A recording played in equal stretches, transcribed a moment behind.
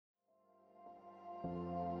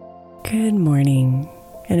Good morning,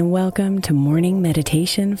 and welcome to Morning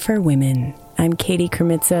Meditation for Women. I'm Katie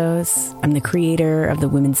Kremitzos. I'm the creator of the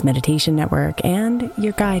Women's Meditation Network and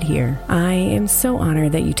your guide here. I am so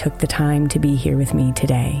honored that you took the time to be here with me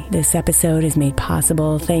today. This episode is made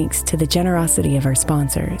possible thanks to the generosity of our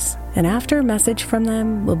sponsors. And after a message from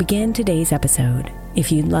them, we'll begin today's episode.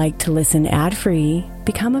 If you'd like to listen ad-free,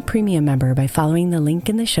 become a premium member by following the link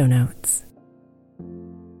in the show notes.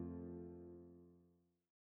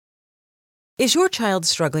 Is your child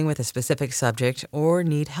struggling with a specific subject or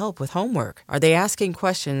need help with homework? Are they asking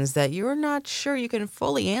questions that you're not sure you can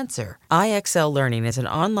fully answer? IXL Learning is an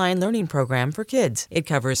online learning program for kids. It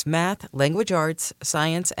covers math, language arts,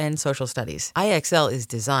 science, and social studies. IXL is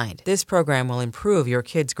designed. This program will improve your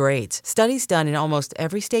kids' grades. Studies done in almost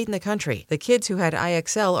every state in the country. The kids who had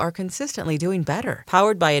IXL are consistently doing better.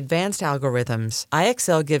 Powered by advanced algorithms,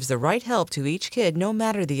 IXL gives the right help to each kid no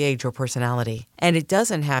matter the age or personality. And it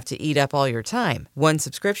doesn't have to eat up all your time. One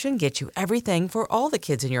subscription gets you everything for all the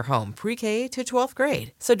kids in your home, pre-K to 12th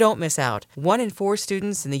grade. So don't miss out. 1 in 4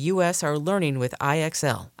 students in the U.S. are learning with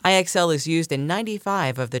IXL. IXL is used in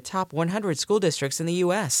 95 of the top 100 school districts in the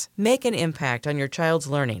U.S. Make an impact on your child's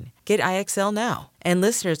learning. Get IXL now. And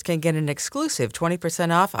listeners can get an exclusive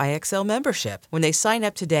 20% off IXL membership when they sign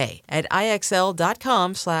up today at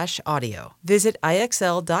IXL.com/audio. Visit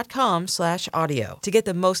IXL.com/audio to get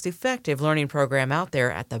the most effective learning program out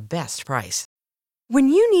there at the best price. When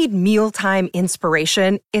you need mealtime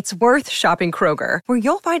inspiration, it's worth shopping Kroger, where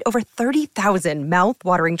you'll find over 30,000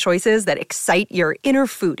 mouth-watering choices that excite your inner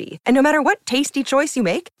foodie. And no matter what tasty choice you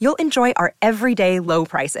make, you'll enjoy our everyday low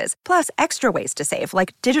prices, plus extra ways to save,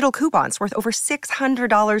 like digital coupons worth over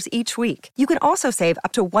 $600 each week. You can also save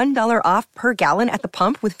up to $1 off per gallon at the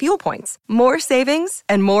pump with fuel points. More savings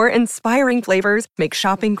and more inspiring flavors make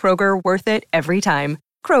shopping Kroger worth it every time.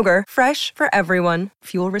 Kroger, fresh for everyone.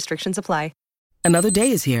 Fuel restrictions apply. Another day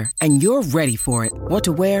is here, and you're ready for it. What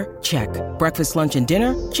to wear? Check. Breakfast, lunch, and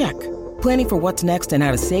dinner? Check. Planning for what's next and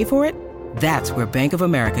how to save for it? That's where Bank of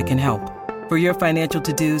America can help. For your financial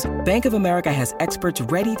to-dos, Bank of America has experts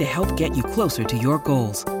ready to help get you closer to your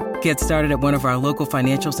goals. Get started at one of our local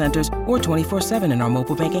financial centers or 24/7 in our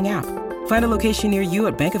mobile banking app. Find a location near you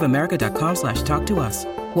at bankofamerica.com/talktous.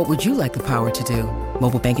 What would you like the power to do?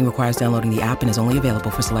 Mobile banking requires downloading the app and is only available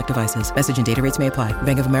for select devices. Message and data rates may apply.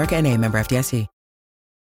 Bank of America N.A., member FDIC.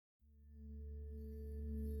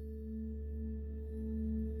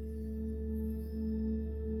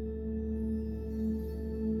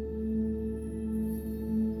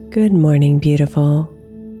 Good morning, beautiful.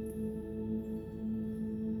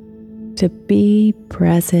 To be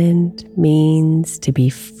present means to be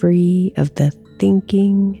free of the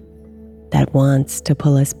thinking that wants to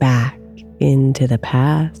pull us back into the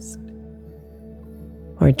past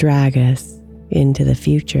or drag us into the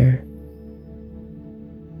future,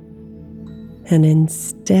 and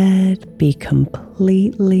instead be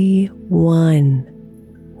completely one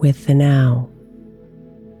with the now.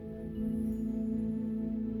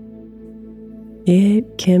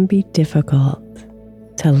 It can be difficult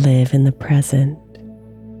to live in the present,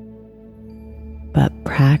 but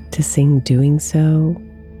practicing doing so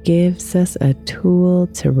gives us a tool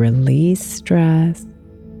to release stress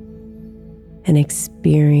and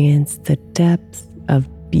experience the depth of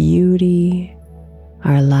beauty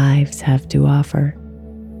our lives have to offer.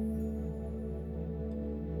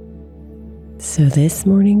 So this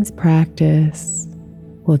morning's practice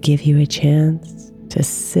will give you a chance to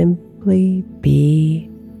simply be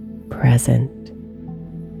present.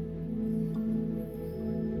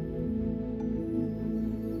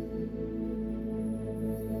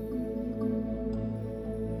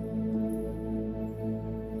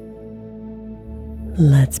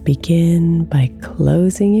 Let's begin by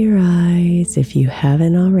closing your eyes if you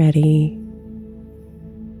haven't already.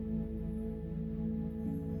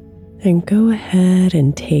 And go ahead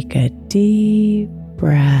and take a deep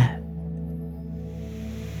breath,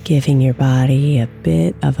 giving your body a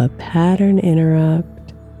bit of a pattern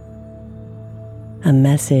interrupt, a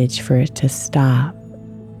message for it to stop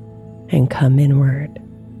and come inward.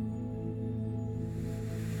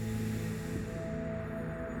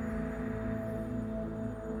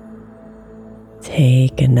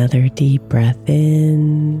 Take another deep breath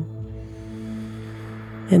in,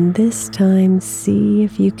 and this time see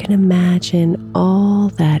if you can imagine all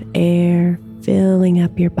that air filling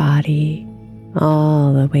up your body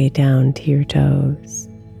all the way down to your toes.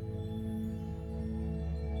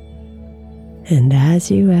 And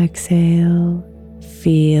as you exhale,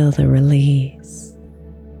 feel the release.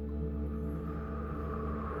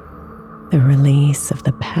 The release of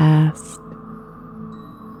the past,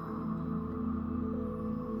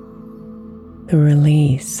 the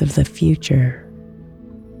release of the future,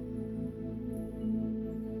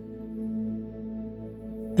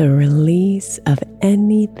 the release of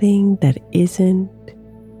anything that isn't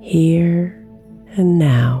here and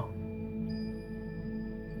now.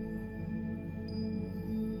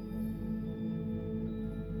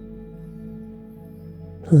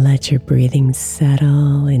 Let your breathing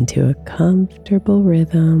settle into a comfortable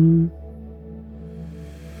rhythm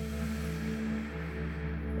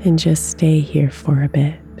and just stay here for a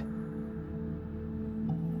bit.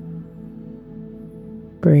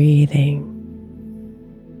 Breathing,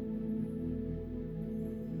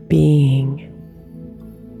 being,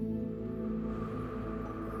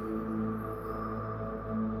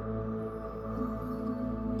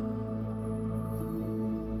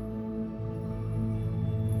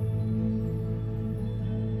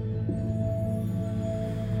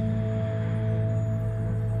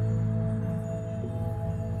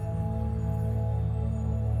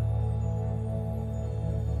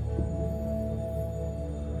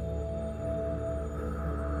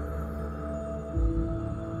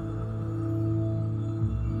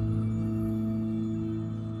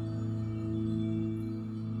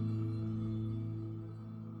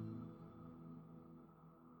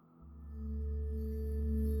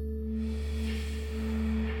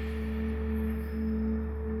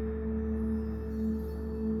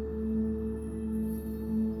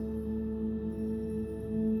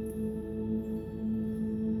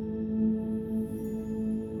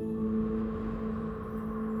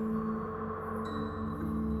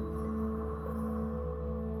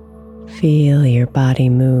 feel your body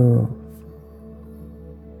move,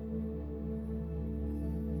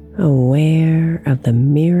 aware of the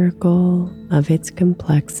miracle of its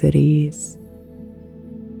complexities.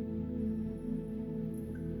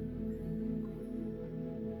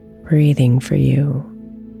 Breathing for you.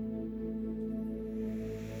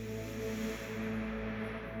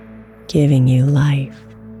 Giving you life.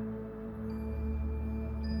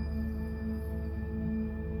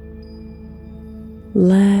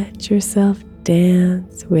 Let yourself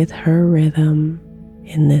dance with her rhythm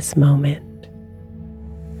in this moment.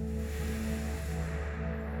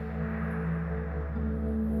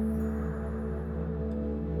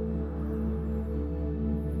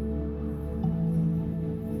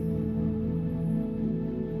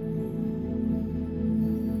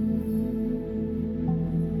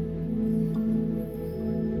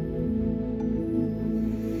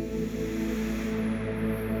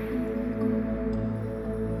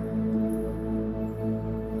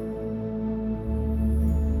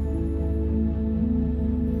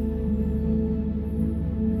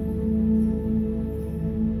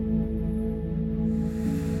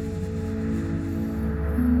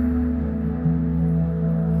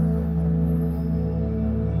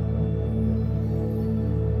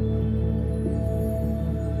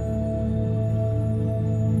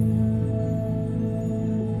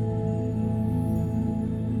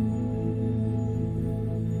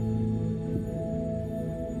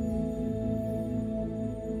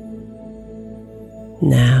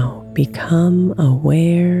 Now become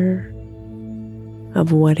aware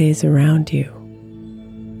of what is around you.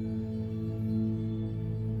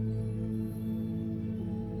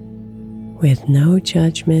 With no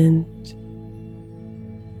judgment,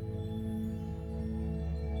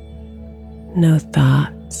 no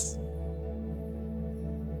thoughts,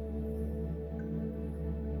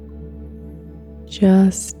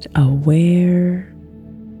 just aware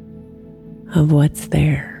of what's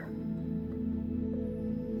there.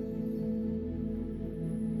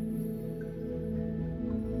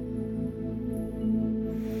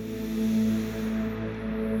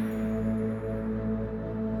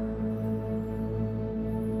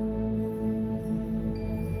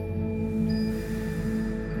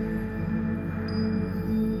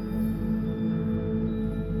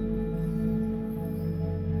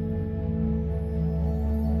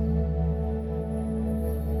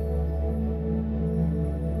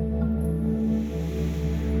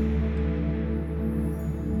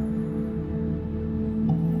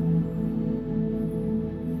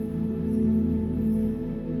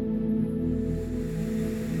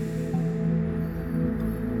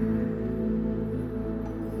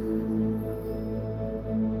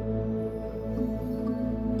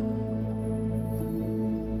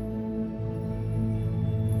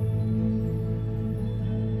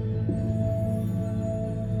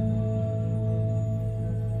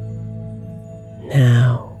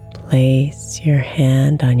 Now place your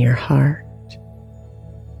hand on your heart,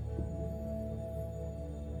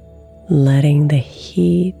 letting the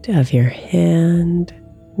heat of your hand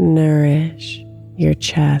nourish your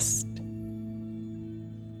chest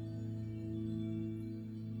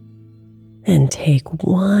And take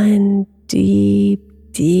one deep,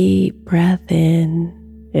 deep breath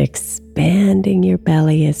in, expanding your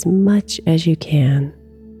belly as much as you can.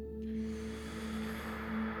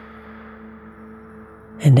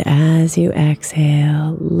 And as you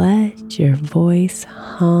exhale, let your voice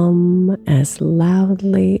hum as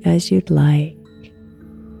loudly as you'd like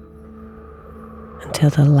until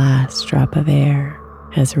the last drop of air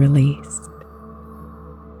has released.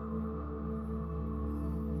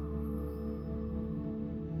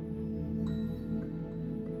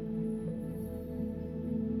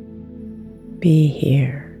 Be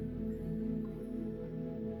here,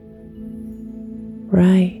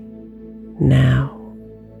 right now.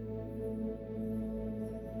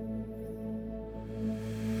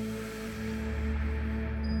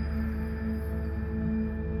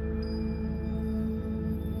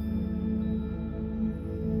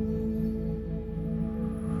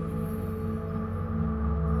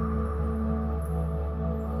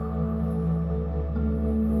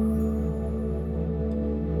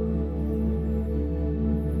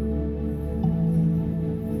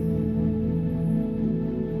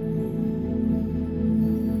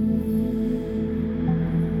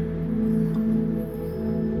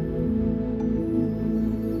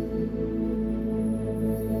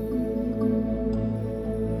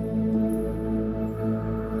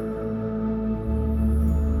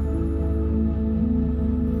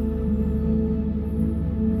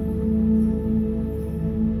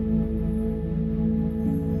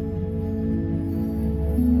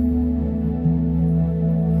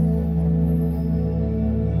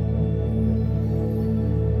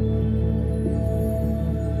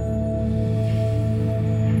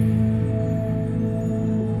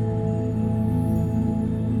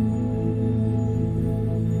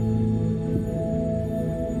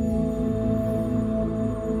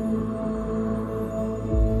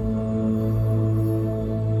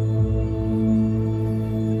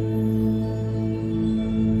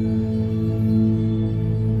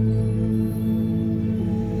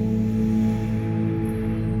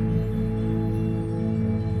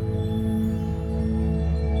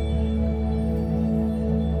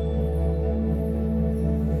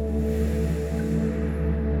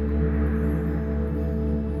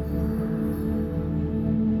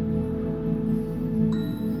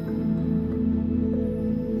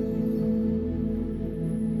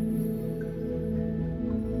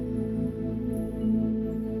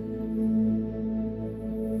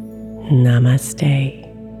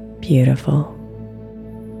 Namaste, beautiful.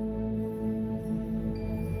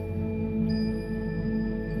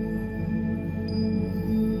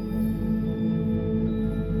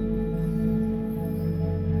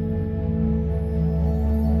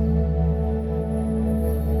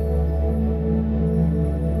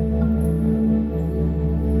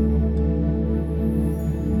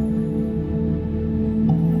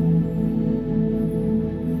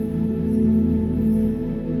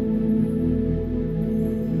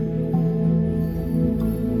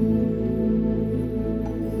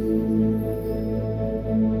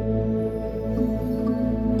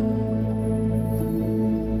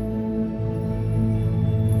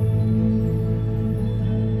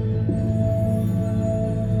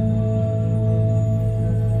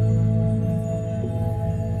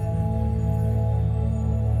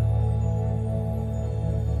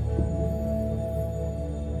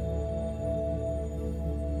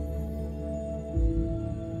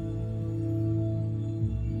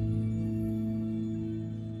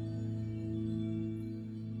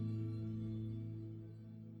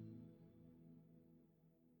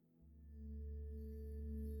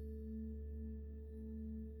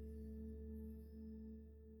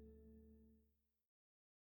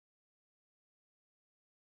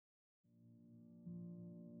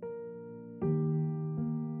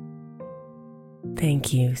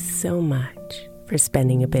 Thank you so much for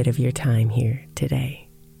spending a bit of your time here today.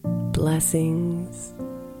 Blessings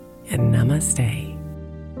and namaste.